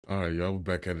All right, y'all, we're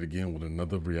back at it again with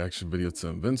another reaction video to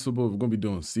Invincible. We're gonna be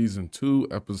doing season 2,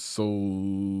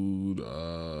 episode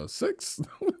 6.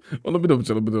 Well, let me double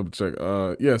check.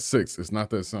 Yeah, 6. It's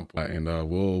not that simple. And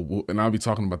we'll and I'll be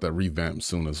talking about that revamp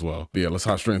soon as well. But yeah, let's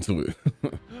hop straight into it.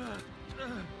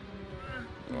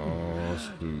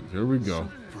 Oh shoot, here we go. So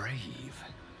brave.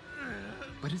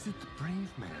 But is it the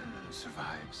brave man who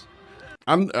survives?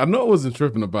 I know I wasn't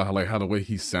tripping about how the way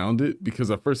he sounded, because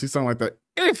at first he sounded like that.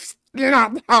 It's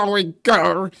not how we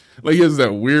go. Like he has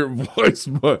that weird voice,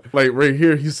 but like right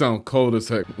here he sound cold as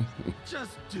heck.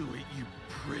 Just do it, you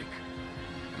prick.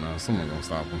 Nah, someone gonna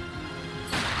stop him.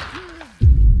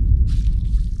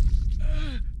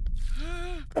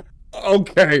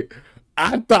 Okay,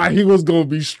 I thought he was gonna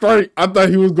be straight.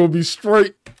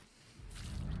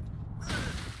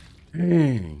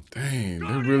 Dang, they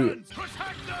really.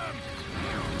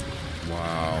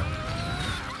 Wow.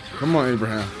 Come on,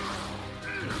 Abraham.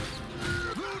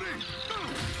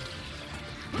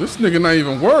 This nigga not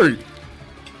even worried.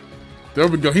 There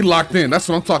we go. He locked in. That's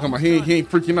what I'm talking about. He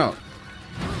ain't freaking out.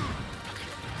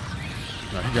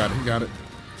 Nah, he got it.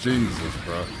 Jesus,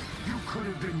 bro. You could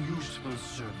have been useful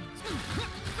servants.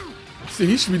 See,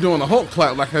 he should be doing a Hulk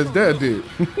clap like his dad did.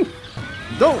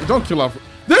 Don't kill off.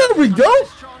 There we go.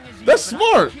 That's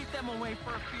smart.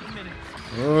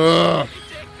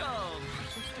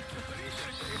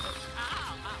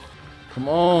 Come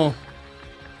on.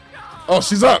 Oh,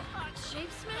 she's up.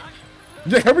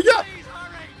 Yeah, here we go.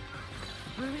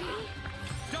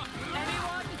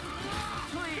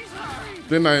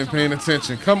 They're not even paying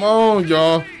attention. Come on,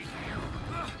 y'all.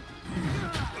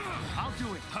 I'll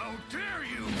do it. How dare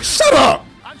you? Shut up.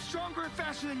 I'm stronger and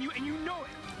faster than you, and you know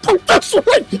it. Oh, that's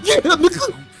right. Yeah,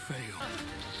 nigga. Don't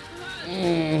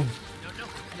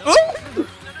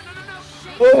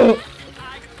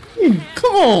fail.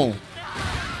 Come on.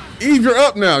 Eve, you're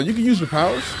up now. You can use your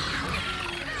powers.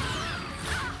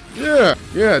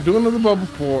 Yeah, do another bubble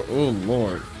for. Oh,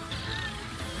 Lord.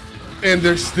 And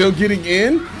they're still getting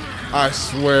in? I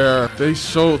swear. They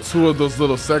showed 2 of those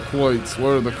little sequoids. What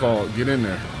are they called? Get in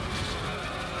there.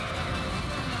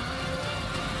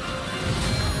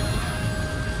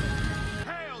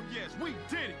 Hell yes, we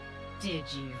did it.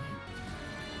 Did you?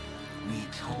 We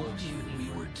told you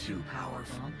we were too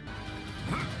powerful.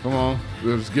 Come on.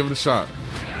 Let's give it a shot.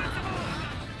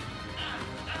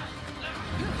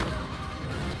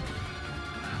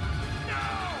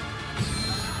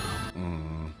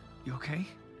 You okay?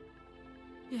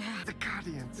 Yeah. The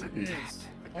Guardians are dead.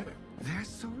 They're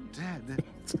so dead that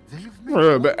they've made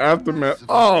Bruh, the aftermath.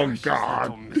 Oh,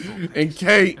 God. And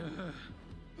Kate.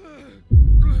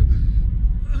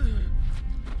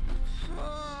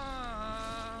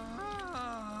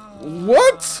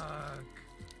 What?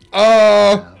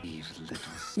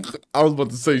 I was about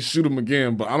to say shoot him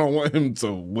again, but I don't want him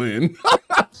to win.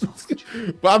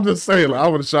 But I'm just saying, like, I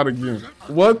would have shot again.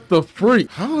 What the freak?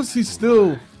 How is he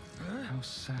still? How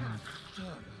sad.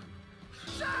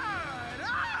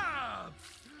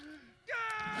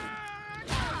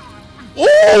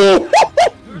 Oh!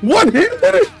 One hit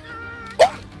with it.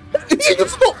 Oh! He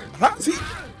gets no. How's he?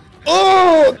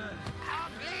 Oh!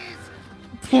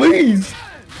 Please!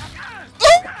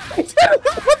 Oh! What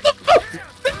the fuck?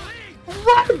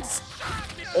 What?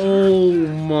 Oh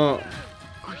my!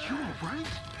 Are you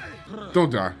alright? Don't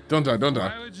die! Don't die! Don't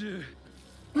die!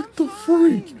 What the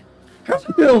freak?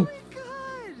 Help him!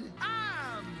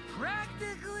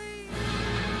 Practically.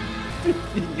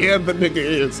 Yeah, the nigga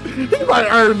is. He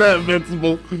might earn that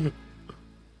Invincible.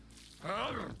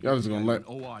 Y'all just gonna let.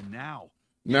 OR now.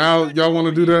 Now y'all want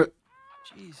to do that?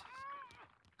 Jesus.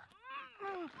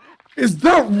 Is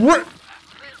that what?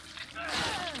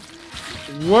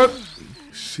 What?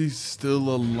 She's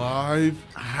still alive?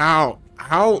 How?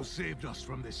 You saved us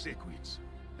from the Sequids,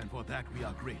 and for that we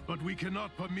are great. But we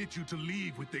cannot permit you to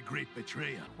leave with the great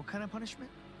betrayer. What kind of punishment?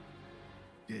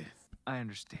 Death. I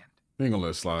understand. He ain't gonna let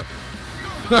it slide.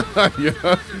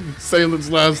 Yeah, Salem's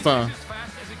last time.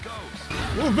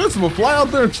 Well, Invincible, fly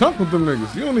out there and chunk with them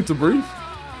niggas. You don't need to breathe.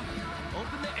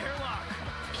 Open the airlock.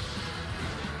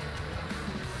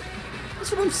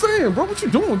 That's what I'm saying, bro. What you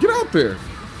doing? Get out there.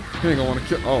 He ain't gonna want to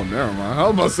kill. Oh, never mind. I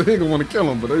was about to say he ain't gonna want to kill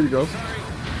him, but there you go.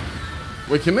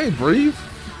 Wait, can they breathe?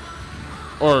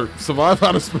 Or survive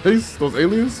out of space? Those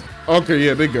aliens? Okay,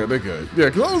 yeah, they good. Yeah,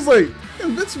 because I was like,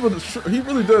 Invincible, he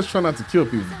really does try not to kill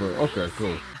people, but okay,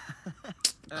 cool.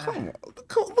 Come on.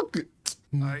 Look at.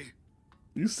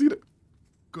 You see that?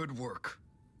 Good work.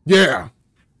 Yeah.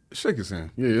 Shake his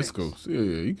hand. Yeah, it's cool. Yeah,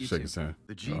 you can shake his hand.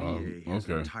 The GDA has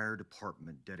an okay. entire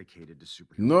department dedicated to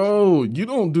superheroes. No, you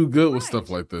don't do good with stuff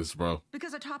like this, bro.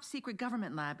 Because a top secret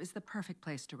government lab is the perfect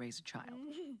place to raise a child.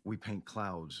 We paint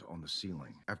clouds on the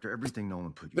ceiling. After everything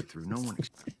Nolan put you through, no one.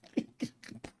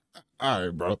 All right,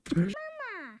 bro.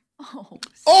 Oh.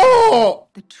 Oh!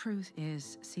 The truth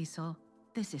is, Cecil,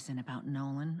 this isn't about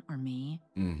Nolan or me.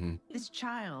 Mm-hmm. This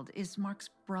child is Mark's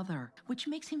brother, which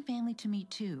makes him family to me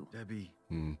too. Debbie.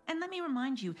 And let me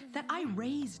remind you that I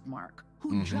raised Mark,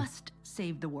 who just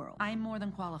saved the world. I am more than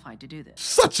qualified to do this.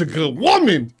 Such a good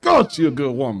woman. God, she a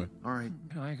good woman. All right.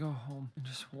 Can I go home? I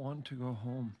just want to go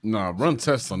home. Nah, run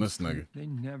tests on this nigga. They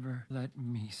never let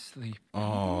me sleep.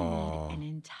 Oh. An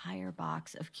entire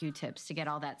box of Q-tips to get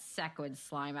all that sequid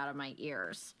slime out of my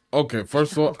ears. Okay,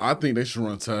 first of all, I think they should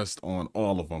run tests on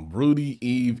all of them. Rudy,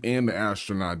 Eve, and the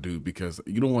astronaut dude, because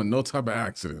you don't want no type of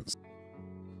accidents.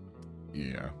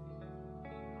 Yeah.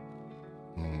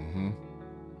 Mm-hmm.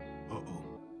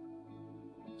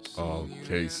 Uh-oh.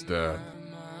 Okay, Steph.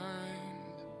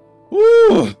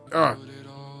 Woo! Ah.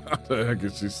 How the heck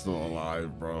is she still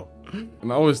alive, bro?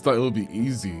 And I always thought it would be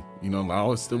easy. You know,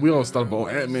 we always thought about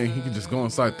Ant-Man, he could just go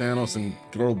inside Thanos and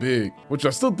grow big, which I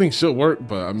still think should work,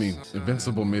 but I mean,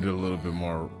 Invincible made it a little bit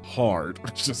more hard,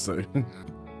 I should say.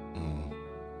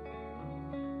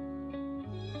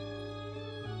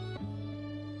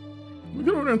 We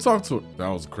get over there and talk to her. That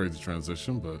was a crazy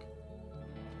transition, but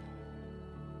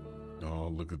oh,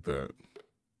 look at that.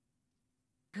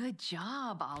 Good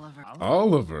job, Oliver.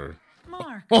 Oliver.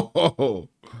 Mark. Oh.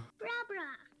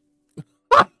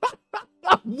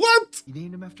 What? You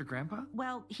named him after Grandpa?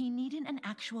 Well, he needed an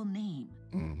actual name,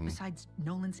 besides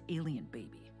Nolan's alien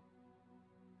baby.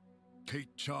 Kate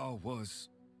Shaw was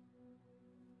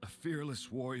a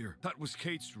fearless warrior. That was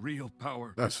Kate's real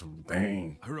power. That's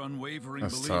dang. Her unwavering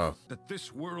That's belief tough. that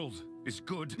this world is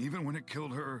good, even when it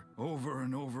killed her over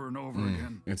and over and over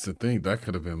again. It's the thing, that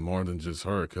could have been more than just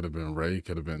her. It could have been Ray,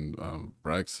 could have been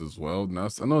Rex as well. Now,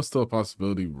 I know it's still a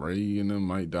possibility Ray and them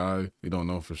might die. We don't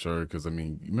know for sure, because I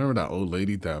mean, you remember that old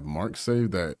lady that Mark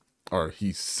saved, or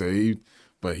he saved,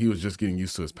 but he was just getting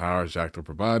used to his powers, jacked up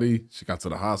her body. She got to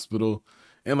the hospital.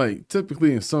 And like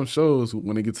typically in some shows,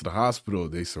 when they get to the hospital,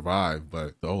 they survive,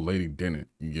 but the old lady didn't.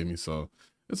 You get me? So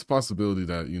it's a possibility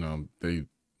that, you know, they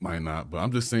might not. But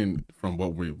I'm just saying from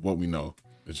what we know,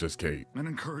 it's just Kate. And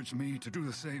encouraged me to do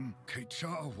the same. Kate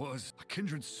Shaw was a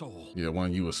kindred soul. Yeah,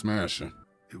 one you was smashing.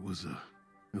 It was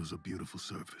a beautiful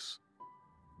service.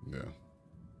 Yeah.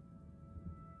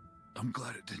 I'm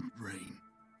glad it didn't rain.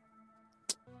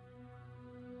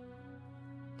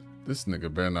 This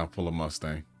nigga better not pull a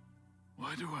Mustang.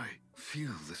 Why do I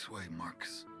feel this way,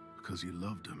 Marcus? Because you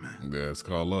loved her, man. Yeah, it's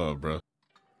called love, bro.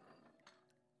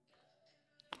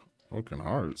 Broken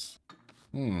hearts.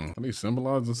 Are they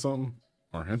symbolizing something?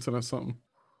 Or hinting at something?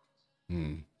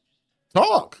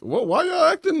 Talk! What? Why y'all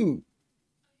acting?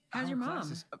 How's your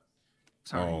mom?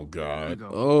 Sorry. Oh, God. go.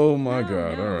 Oh, my No,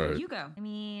 God. no, All right. You go. I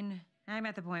mean, I'm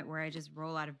at the point where I just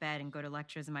roll out of bed and go to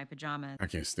lectures in my pajamas. I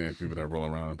can't stand people that roll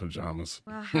around in pajamas.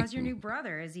 Well, how's your new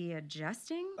brother? Is he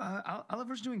adjusting?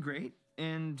 Oliver's doing great,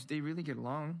 and they really get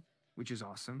along, which is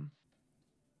awesome.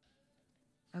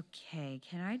 Okay,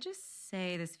 can I just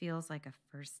say this feels like a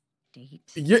first date?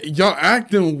 Yeah, y'all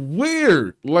acting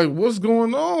weird. Like, what's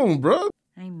going on, bro?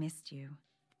 I missed you.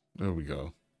 There we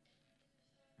go.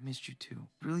 I missed you too.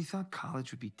 Really thought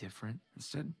college would be different.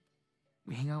 Instead,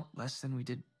 we hang out less than we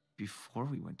did before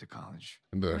we went to college.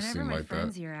 It does Whenever seem my like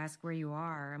friends that. here ask where you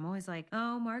are, I'm always like,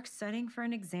 oh, Mark's studying for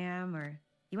an exam, or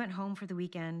he went home for the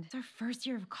weekend. It's our first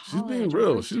year of college. being our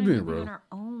real. first She's time being living real. on our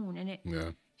own, and it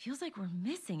Yeah. feels like we're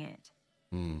missing it.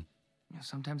 You know,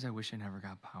 sometimes I wish I never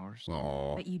got powers.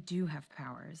 Aw. But you do have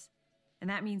powers. And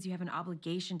that means you have an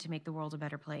obligation to make the world a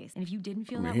better place. And if you didn't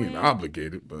I feel mean, that he way, ain't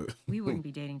obligated, but we wouldn't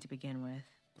be dating to begin with.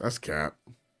 that's cap.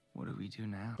 What do we do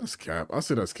now? That's cap. I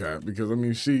say that's cap because, I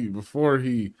mean, before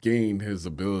he gained his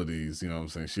abilities, you know what I'm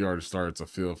saying, she already started to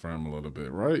feel for him a little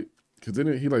bit, right? Because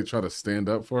didn't he, like, try to stand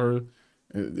up for her?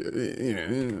 I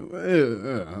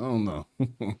don't know.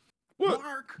 What?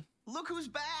 Mark, look who's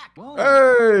back. Whoa.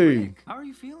 Hey! How are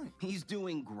you feeling? He's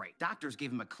doing great. Doctors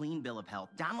gave him a clean bill of health.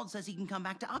 Donald says he can come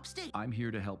back to upstate. I'm here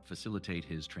to help facilitate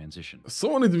his transition.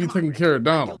 Someone needs to be taking care of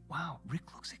Donald. Wow,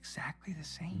 Rick looks exactly the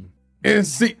same. And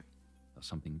see,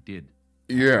 Something did.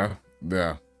 yeah.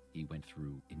 He went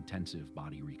through intensive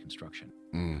body reconstruction.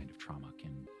 Mm. Kind of trauma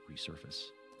can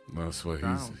resurface. That's what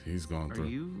Donald, he's going Are through.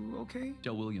 you okay?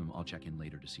 Tell William I'll check in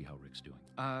later to see how Rick's doing.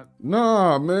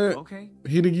 Nah, man. Okay.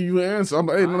 He didn't give you an answer. I'm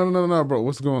like, hey, no, bro.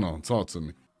 What's going on? Talk to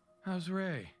me. How's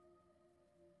Ray?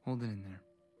 Hold it in there.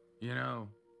 You know,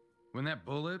 When that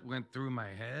bullet went through my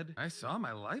head, I saw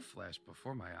my life flash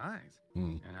before my eyes.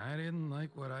 And I didn't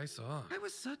like what I saw. I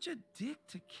was such a dick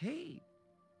to Kate.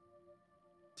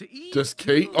 To Eve, Just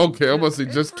Kate? too, Okay, I'm to about to say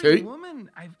just every Kate. woman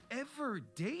I've ever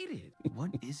dated.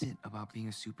 What is it about being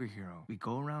a superhero? We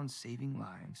go around saving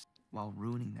lives while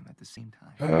ruining them at the same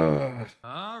time.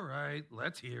 All right,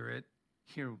 let's hear it.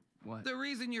 Hear what? The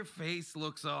reason your face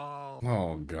looks all...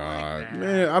 Oh God, that.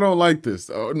 man, I don't like this.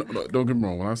 Oh, no, don't get me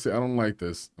wrong. When I say I don't like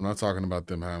this, I'm not talking about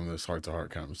them having this heart-to-heart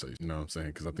conversation. You know what I'm saying?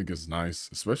 Because I think it's nice,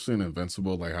 especially in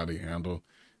Invincible, like how they handle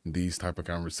these type of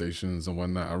conversations and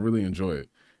whatnot. I really enjoy it,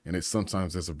 and it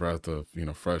sometimes is a breath of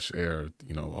fresh air,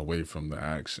 away from the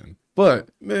action. But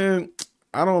man,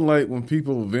 I don't like when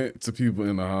people vent to people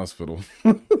in the hospital.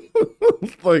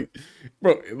 Like,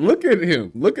 bro, look at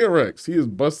him. Look at Rex. He is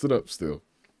busted up still.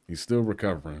 He's still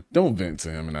recovering. Don't vent to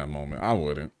him in that moment. I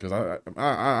wouldn't, because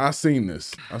I seen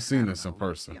this. I seen this in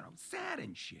person. I'm sad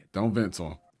and shit. Don't vent to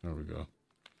him. There we go.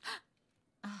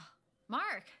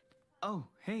 Mark. Oh,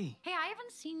 hey. Hey, I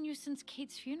haven't seen you since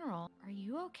Kate's funeral. Are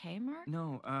you okay, Mark?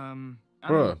 No,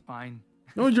 Bruh. I'm fine.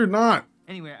 No, you're not.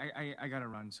 Anyway, I gotta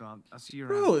run, so I'll see you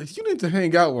around. Bro, you need to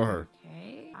hang out with her.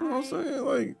 Okay. You know what I'm saying?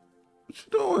 Like, what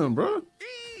you doing, bro?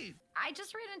 I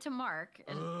just ran into Mark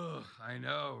and... Ugh, I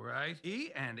know, right?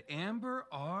 He and Amber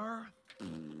are...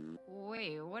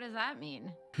 Wait, what does that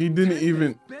mean? He didn't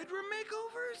even... Bedroom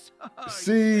makeovers? Oh,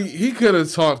 See, he could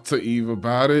have talked to Eve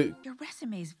about it. Your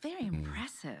resume is very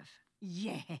impressive.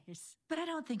 Yes, but I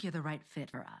don't think you're the right fit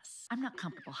for us. I'm not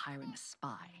comfortable hiring a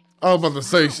spy. I was about to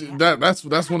say,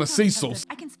 that's one of Cecil's.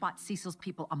 I can spot Cecil's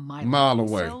people a Mile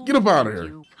away. So Get up out of thank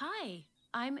here. you. Hi,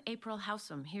 I'm April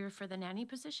Howsam, here for the nanny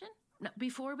position. Now,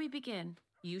 before we begin,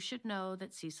 you should know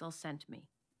that Cecil sent me.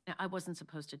 Now, I wasn't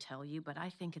supposed to tell you, but I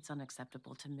think it's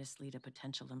unacceptable to mislead a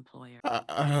potential employer.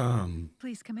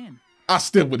 Please come in. I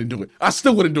still wouldn't do it. I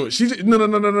still wouldn't do it.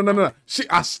 No.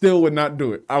 I still would not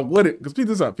do it. I wouldn't. Because peep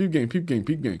this out. Peep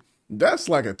game. That's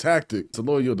like a tactic to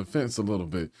lower your defense a little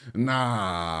bit.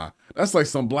 Nah. That's like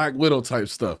some Black Widow type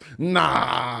stuff.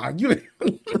 Nah.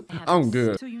 I'm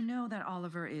good. So you know that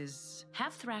Oliver is...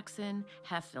 Half Thraxin,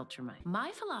 half Viltrumite.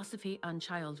 My philosophy on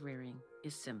child rearing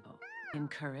is simple.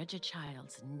 Encourage a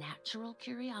child's natural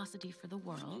curiosity for the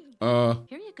world.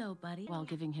 Here you go, buddy. While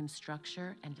giving him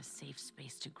structure and a safe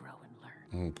space to grow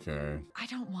and learn. Okay. I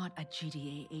don't want a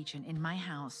GDA agent in my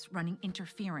house running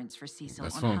interference for Cecil.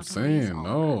 That's on what how I'm to raise saying. Oliver.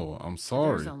 No, I'm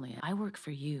sorry. I work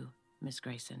for you, Miss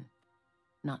Grayson,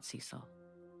 not Cecil.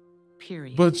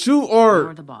 Period. But you are...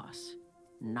 You're the boss,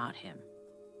 not him.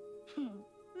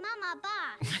 Mama,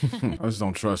 boss. I just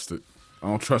don't trust it. I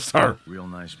don't trust her. Real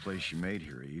nice place you made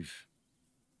here, Eve.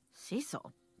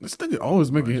 Cecil. This nigga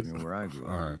always making Reminds it. me where I grew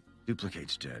up. All right.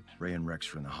 Duplicate's dead. Ray and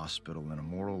Rex are in the hospital, and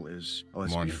Immortal is... Oh,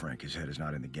 let's be Moreno. frank, his head is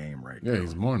not in the game right Yeah, now.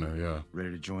 he's Moreno, yeah.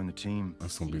 Ready to join the team?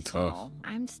 That's gonna be tough.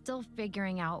 I'm still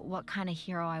figuring out what kind of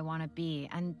hero I want to be,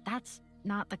 and that's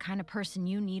not the kind of person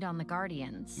you need on the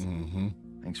Guardians. Mm-hmm.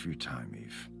 Thanks for your time,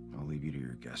 Eve. I'll leave you to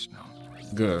your guest now.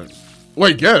 Good.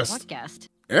 Wait, guest? What guest?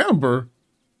 Amber?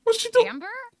 What's she doing? Amber?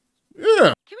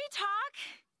 Yeah. Can we talk?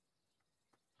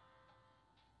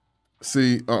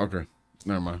 See, oh, okay.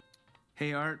 Never mind.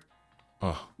 Hey, Art.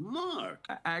 Oh, Mark,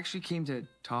 I actually came to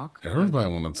talk. everybody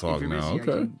want to talk If you're now. busy,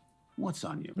 I Okay. can- what's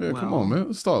on you? Yeah, come Well, on, man.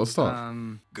 Let's talk. Let's talk.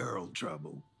 Girl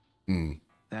trouble.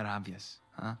 That obvious,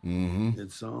 huh? Mm-hmm.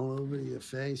 It's all over your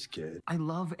face, kid. I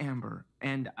love Amber,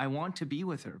 and I want to be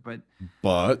with her, but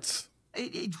But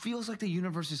it feels like the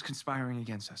universe is conspiring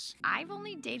against us. I've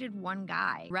only dated one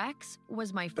guy. Rex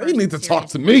was my first they need to talk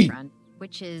serious to me. boyfriend,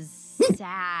 which is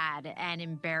sad and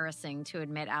embarrassing to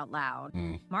admit out loud.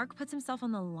 Mark puts himself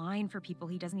on the line for people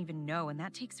he doesn't even know, and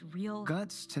that takes real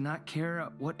Guts to not care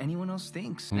what anyone else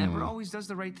thinks. Amber always does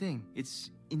the right thing. It's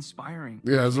inspiring.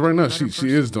 yeah, as of right now, Better she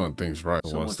is doing things right.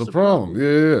 So what's what's the the problem?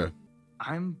 Yeah.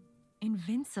 I'm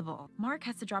invincible. Mark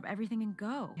has to drop everything and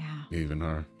go. Yeah, Even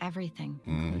her. everything,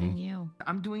 Mm-hmm. including you.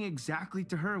 I'm doing exactly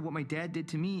to her what my dad did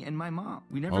to me and my mom.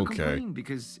 We never Okay. complained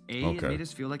because A, it Okay. made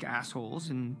us feel like assholes,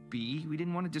 and B, we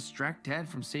didn't want to distract Dad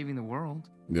from saving the world.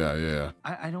 Yeah.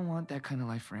 I don't want that kind of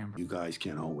life for Amber. You guys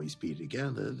can't always be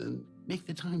together, then make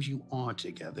the times you are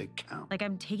together count. Like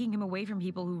I'm taking him away from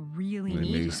people who really He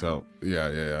need needs him. help.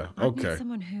 Yeah. Mark needs Okay.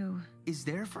 someone who Is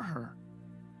there for her,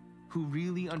 who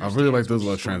really I understands. really like those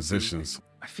what little she's going through. transitions.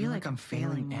 I feel like I'm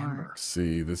failing Amber.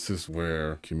 See, this is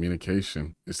where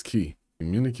communication is key.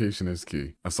 Communication is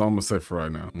key. That's all I'm gonna say for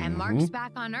right now. And Mark's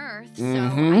back on Earth, so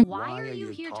Mhm. why are you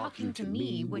here talking to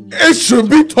me when you It should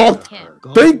be talked. him?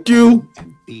 Thank you.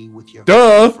 And be with your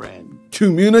Duh. friend.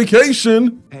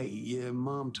 Communication. Hey, your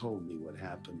mom told me what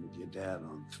happened with your dad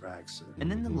on Thraxa. And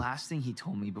then the last thing he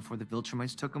told me before the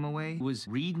Viltrumites took him away was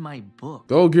read my book.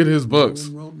 Go get his books.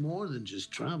 Nolan wrote more than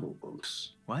just travel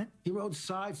books. What? He wrote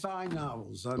sci-fi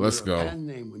novels under Let's a go. pen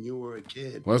name when you were a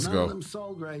kid. Let's None go. of them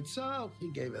sold great, so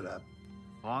he gave it up.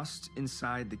 Lost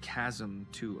inside the chasm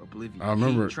to oblivion. I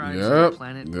remember. Hate tribes on the Yep.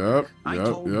 planet. I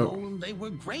told Nolan they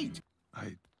were great.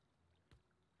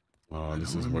 Oh,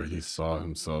 this is where he saw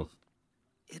himself.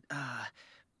 It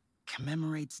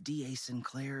commemorates D.A.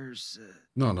 Sinclair's.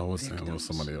 No, what's that? It was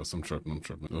somebody else. I'm tripping.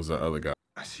 It was that other guy.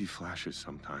 I see flashes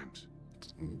sometimes.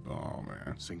 Oh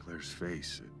man. Sinclair's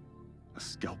face, a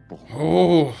scalpel.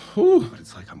 Oh, whew. But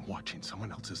it's like I'm watching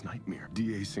someone else's nightmare.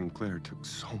 D.A. Sinclair took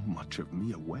so much of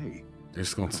me away.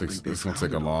 It's gonna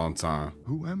take a long time.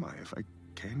 Who am I if I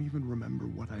can't even remember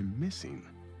what I'm missing?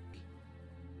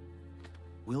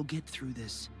 We'll get through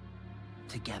this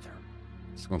together.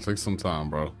 It's gonna take some time,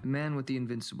 bro. The man with the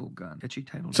invincible gun. Catchy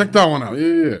title. Check that one out.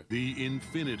 Yeah. The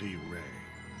Infinity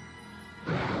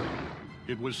Ray.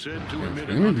 It was said to emit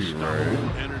an Infinity Ray. unstoppable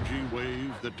energy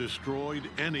wave that destroyed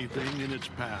anything in its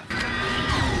path.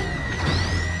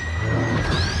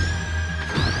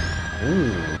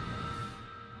 Ooh.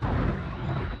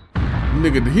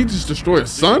 Nigga, did he just destroy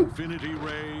his son? Infinity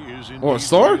Ray is Or a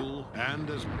star? and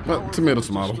as Tomato.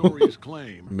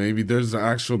 claim. Maybe there's an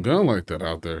actual gun like that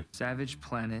out there. Savage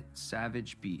planet,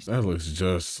 savage beast. That looks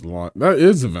just like that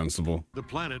is Invincible. The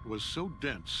planet was so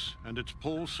dense and its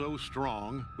pull so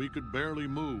strong we could barely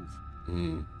move.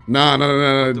 Nah.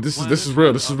 This is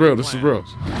real. This is real.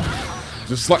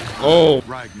 Just like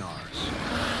Ragnar's.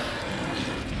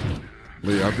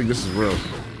 Yeah, I think this is real.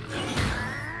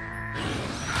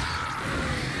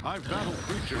 I've battled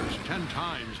creatures 10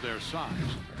 times their size.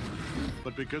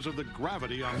 But because of the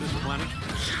gravity on this planet,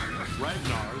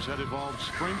 Ragnar's had evolved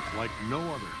strength like no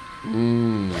other.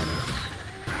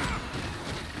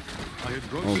 I had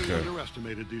grossly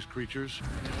underestimated these creatures,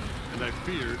 and I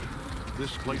feared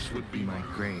this place would be my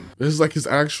grave. This is like his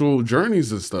actual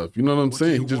journeys and stuff. You know what I'm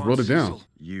saying? He just wrote it down.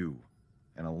 You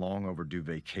and a long overdue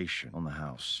vacation on the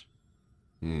house.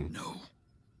 No.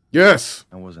 Yes.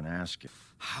 I wasn't asking.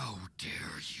 How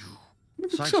dare you?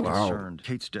 Sykes Chill out. concerned.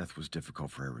 Kate's death was difficult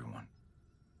for everyone.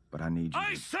 But I need you.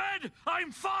 I said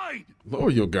I'm fine! Lower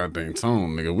your goddamn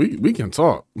tone, nigga. We can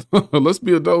talk. Let's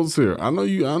be adults here. I know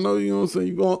you know what I'm saying,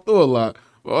 you're going through a lot.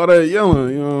 All that yelling,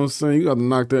 you know what I'm saying? You got to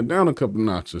knock that down a couple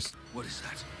notches. What is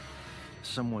that?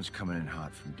 Someone's coming in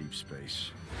hot from deep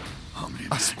space.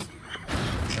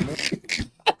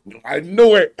 I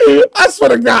knew it. I swear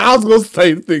to God, I was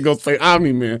gonna say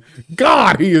Omni-Man.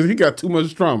 God, he got too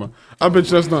much trauma. I bet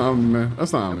you that's not Omni-Man.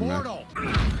 That's not Omni-Man.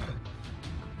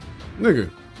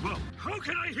 Nigga. Well, how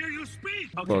can I hear you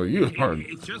speak? Bro, you heard.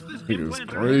 It's just this Nigga's implant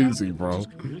crazy, bro.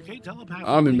 Communicate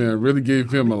telepathically. Omni-Man really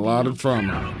gave him a lot of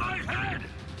trauma. Out of my head!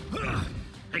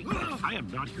 Hey, I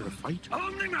am not here to fight.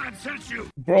 Omni-Man sent you!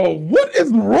 Bro, what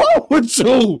is wrong with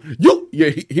you?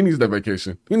 He needs that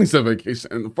vacation. He needs that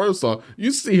vacation. And first off,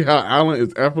 you see how Alan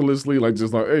is effortlessly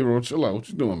just like, hey, bro, chill out. What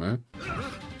you doing, man?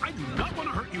 I do not want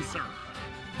to hurt you, sir.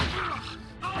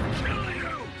 I'll kill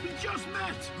you! We just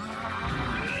met!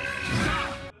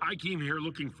 I came here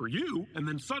looking for you, and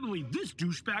then suddenly this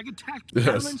douchebag attacked me.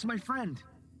 Yes. Alan's my friend.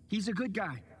 He's a good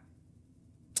guy.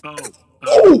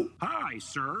 Hi,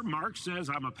 sir. Mark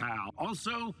says I'm a pal.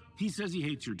 Also, he says he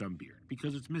hates your dumb beard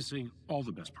because it's missing all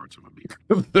the best parts of a beard.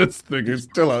 This nigga's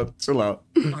chill out.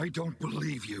 I don't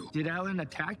believe you. Did Alan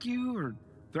attack you or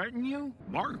threaten you?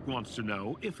 Mark wants to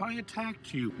know if I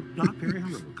attacked you. Not very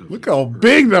heroic. Look how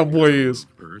big that boy is.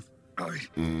 Earth. I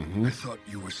thought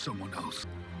you were someone else.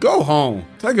 Go home.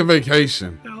 Take a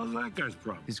vacation. Now that guy's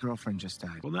problem. His girlfriend just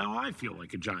died. Well, now I feel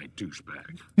like a giant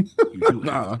douchebag. You do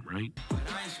have them, right?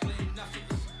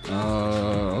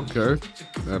 Okay.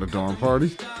 At a dorm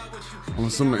party. I'm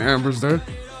assuming Amber's there.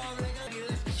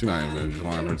 She's not even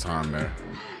enjoying her time there.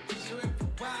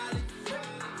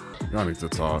 Y'all need to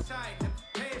talk.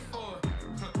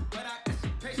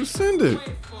 Just send it.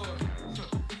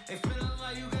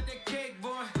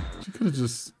 She could have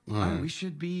just. We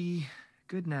should be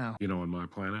good now. You know, on my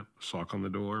planet, a sock on the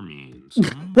door means.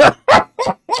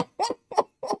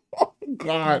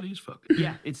 God.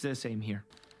 Yeah, it's the same here.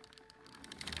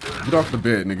 Get off the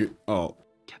bed, nigga. Oh.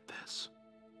 Get this.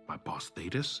 My boss,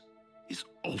 Thetis, is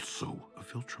also a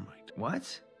Viltrumite.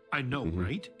 What? I know,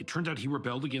 right? It turns out he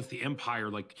rebelled against the Empire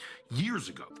like years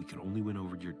ago. We could only win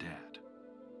over your dad.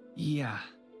 Yeah,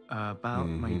 about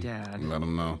my dad. Let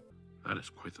him know. That is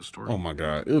quite the story. Oh my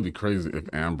God. It would be crazy if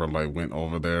Amber went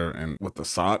over there and with the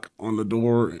sock on the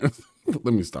door.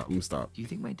 Let me stop. Do you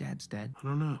think my dad's dead? I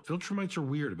don't know. Viltrumites are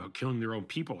weird about killing their own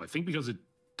people. I think because it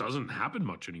doesn't happen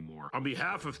much anymore. On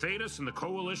behalf of Thetis and the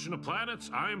Coalition of Planets,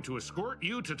 I am to escort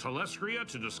you to Telestria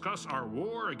to discuss our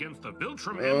war against the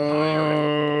Viltrum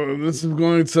Empire. This is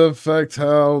going to affect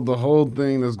how the whole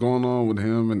thing that's going on with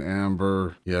him and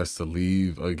Amber. He has to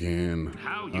leave again.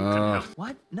 How you can help.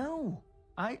 What? No.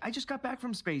 I just got back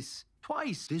from space.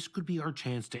 Twice. This could be our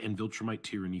chance to end Viltrumite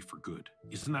tyranny for good.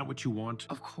 Isn't that what you want?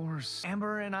 Of course.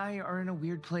 Amber and I are in a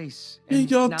weird place. Hey, And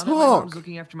y'all now that my talk. mom's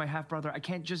looking after my half-brother, I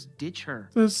can't just ditch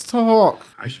her. Let's talk.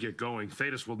 I should get going.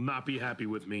 Thetis will not be happy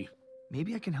with me.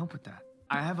 Maybe I can help with that.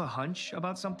 I have a hunch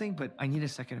about something, but I need a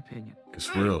second opinion.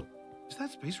 It's real. Is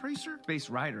that Space Racer?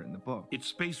 Space Rider in the book. It's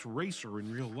Space Racer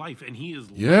in real life, and he is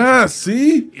Yeah,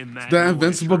 see? in that That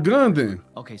invincible gun then.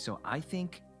 Okay, so I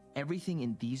think everything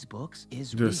in these books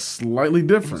is Just slightly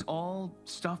different. It's all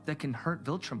stuff that can hurt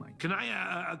Viltrumite. Can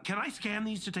I scan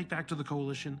these to take back to the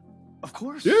Coalition? Of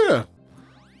course. Yeah.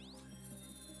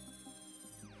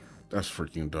 That's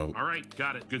freaking dope. All right,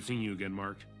 got it. Good seeing you again,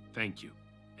 Mark. Thank you.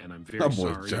 And I'm very That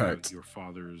boy sorry jacked. about your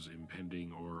father's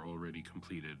impending or already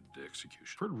completed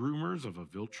execution. Heard rumors of a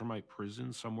Viltrumite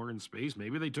prison somewhere in space.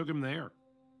 Maybe they took him there.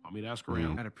 Want me to ask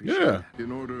around? I'd appreciate Yeah. that.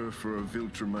 In order for a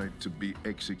Viltrumite to be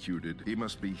executed, he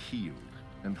must be healed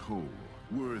and whole,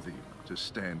 worthy to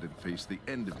stand and face the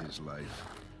end of his life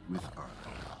with honor.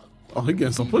 Oh, he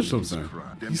getting some push-ups in.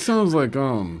 He sounds like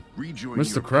Rejoin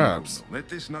Mr. your Krabs. people. Let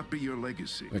this not be your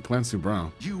legacy. Like Clancy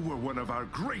Brown. You were one of our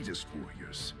greatest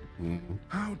warriors.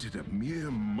 How did a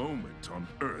mere moment on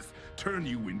Earth turn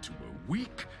you into a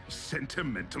weak,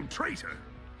 sentimental traitor?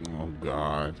 Oh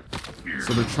God.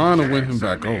 So they're trying to win him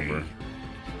back over.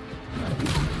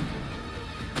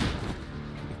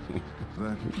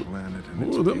 That planet and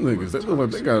its Ooh, them people niggas, they look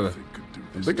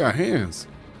like they got hands.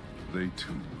 They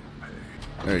too will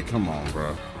pay. Hey, come on,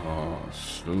 bro. Oh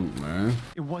shoot, man.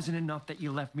 It wasn't enough that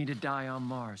you left me to die on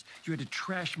Mars. You had to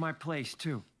trash my place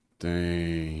too.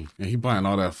 Dang. And he buying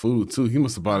all that food too. He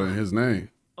must have bought it in his name.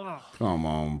 Ugh. Come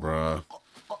on, bro.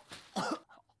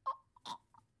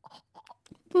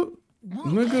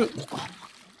 Nigga.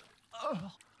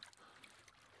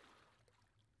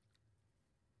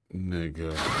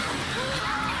 Nigga.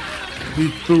 He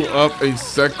threw up a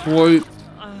sequoid.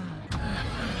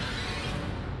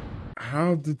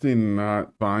 How did they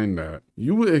not find that?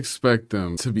 You would expect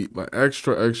them to be like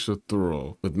extra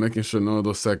thorough with making sure none of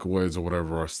those sequoids or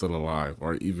whatever are still alive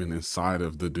or even inside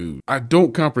of the dude. I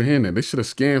don't comprehend it. They should have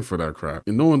scanned for that crap.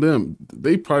 And knowing them,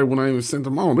 they probably wouldn't even sent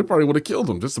him home. They probably would have killed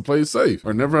him just to play it safe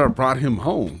or never have brought him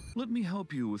home. Let me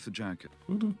help you with the jacket.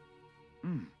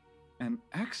 An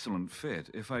excellent fit,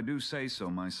 if I do say so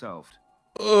myself.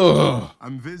 Ugh.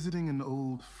 I'm visiting an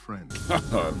old friend.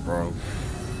 God, bro.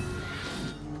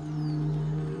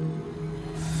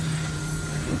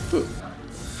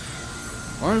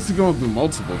 Why is he going through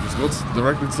multiple? Just go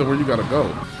directly to where you gotta go.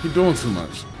 He doing too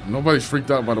much. Nobody's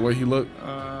freaked out by the way he looked.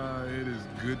 It is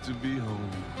good to be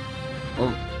home.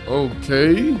 Oh,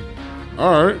 okay.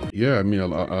 All right. Yeah, I mean,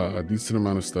 a decent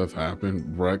amount of stuff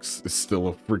happened. Rex is still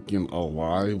a freaking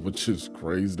alive, which is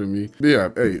crazy to me. Yeah,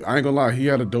 hey, I ain't gonna lie. He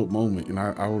had a dope moment, and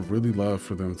I would really love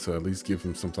for them to at least give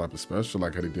him some type of special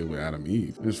like how they did with Adam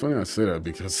Eve. And it's funny I say that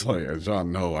because, like, as y'all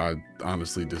know, I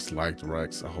honestly disliked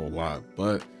Rex a whole lot,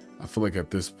 but I feel like at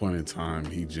this point in time,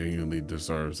 he genuinely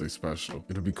deserves a special.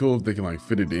 It'd be cool if they can like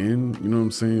fit it in, you know what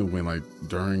I'm saying? When like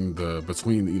during the,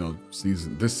 between, you know,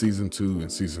 season 2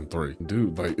 and season 3.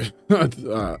 Dude, like,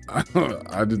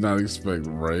 I did not expect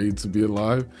Ray to be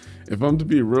alive. If I'm to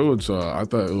be real with y'all, I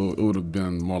thought it would have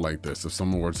been more like this. If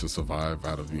someone were to survive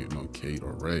out of, you know, Kate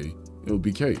or Ray, it would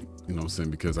be Kate. You know what I'm saying?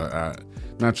 Because I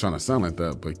not trying to sound like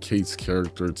that, but Kate's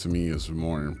character to me is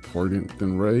more important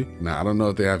than Ray. Now, I don't know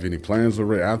if they have any plans with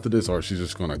Ray after this, or if she's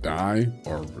just gonna die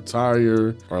or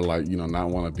retire or like, you know, not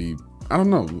want to be, I don't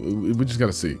know. We just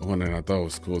gotta see. One thing I thought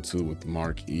was cool too with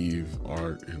Mark, Eve,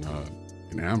 Art, and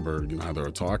Amber, you know, how they were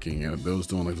talking and they was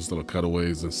doing like those little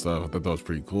cutaways and stuff. I thought that was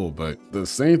pretty cool. But the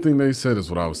same thing they said is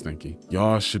what I was thinking.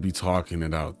 Y'all should be talking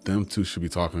it out. Them two should be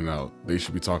talking it out. They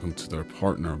should be talking to their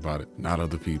partner about it, not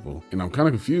other people. And I'm kind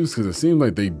of confused because it seemed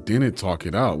like they didn't talk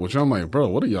it out, which I'm like, bro,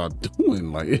 what are y'all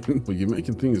doing? Like, but you're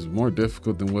making things more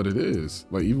difficult than what it is.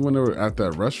 Like, even when they were at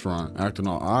that restaurant acting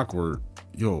all awkward,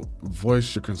 yo,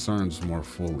 voice your concerns more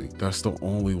fully. That's the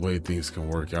only way things can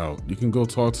work out. You can go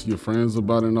talk to your friends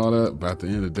about it and all that, but at the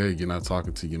end of the day, you're not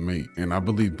talking to your mate. And I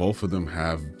believe both of them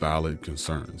have valid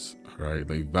concerns, right?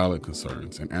 Like valid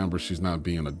concerns. And Amber, she's not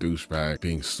being a douchebag,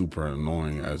 being super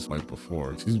annoying as like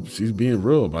before. She's being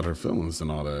real about her feelings and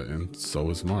all that. And so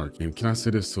is Mark. And can I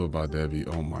say this too about Debbie?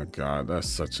 Oh my God, that's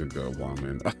such a good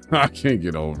woman. I can't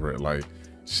get over it. Like,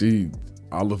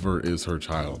 Oliver is her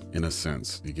child in a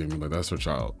sense. You get me? Like, that's her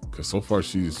child. Because so far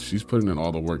she's putting in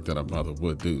all the work that a mother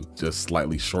would do, just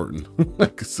slightly shortened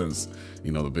since,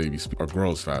 you know, the baby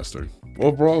grows faster.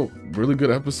 Overall, really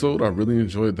good episode. I really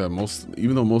enjoyed that.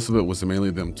 Even though most of it was mainly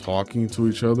them talking to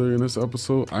each other in this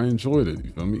episode, I enjoyed it.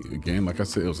 You feel me? Again, like I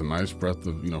said, it was a nice breath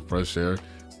of, you know, fresh air,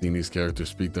 seeing these characters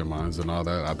speak their minds and all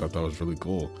that. I thought that was really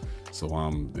cool. So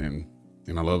and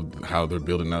I love how they're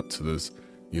building up to this,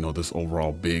 you know, this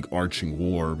overall big arching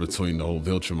war between the whole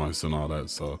Viltrumites and all that.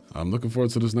 So I'm looking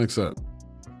forward to this next set.